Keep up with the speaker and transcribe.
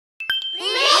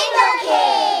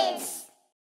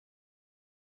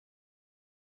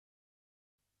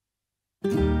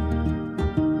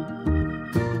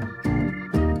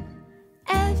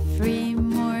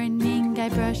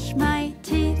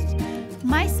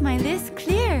smile is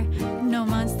clear, no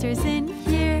monsters in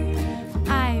here.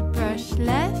 I brush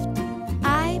left,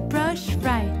 I brush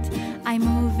right. I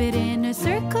move it in a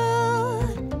circle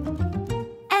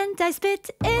and I spit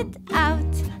it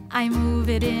out. I move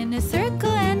it in a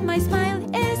circle and my smile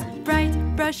is bright.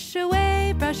 Brush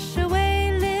away,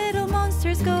 little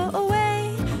monsters go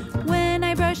away. When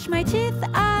I brush my teeth,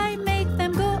 I make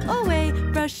them go away.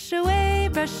 Brush away,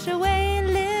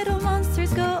 little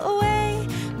monsters go away.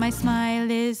 My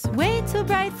smile is way too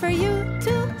bright for you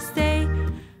to stay.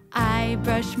 I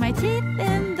brush my teeth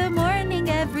in the morning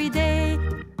every day.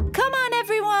 Come on,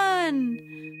 everyone!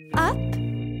 Up,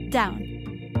 down,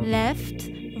 left,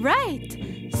 right.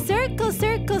 Circle,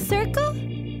 circle, circle,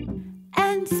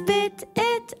 and spit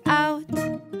it out.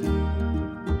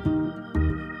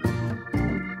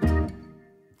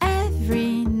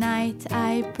 Every night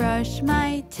I brush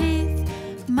my teeth.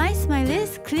 My smile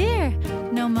is clear,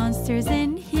 no monsters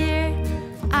in here.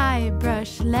 I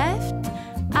brush left,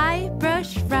 I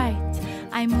brush right.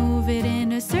 I move it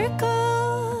in a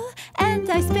circle and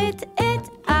I spit it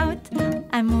out.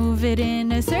 I move it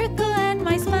in a circle and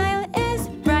my smile is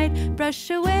bright. Brush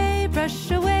away,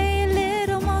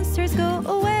 little monsters go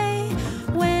away.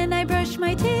 When I brush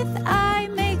my teeth, I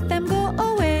make them go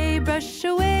away. Brush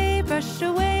away,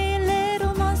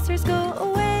 little monsters go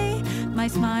away. My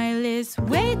smile is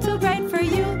way too bright for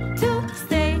you to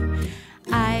stay.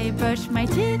 I brush my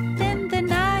teeth in the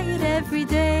night every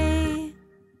day.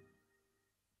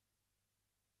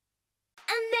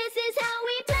 And this is how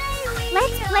we play.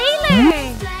 Let's play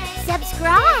learn.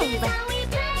 Subscribe.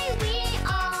 We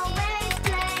always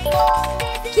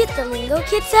play. Get the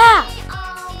Lingokids app.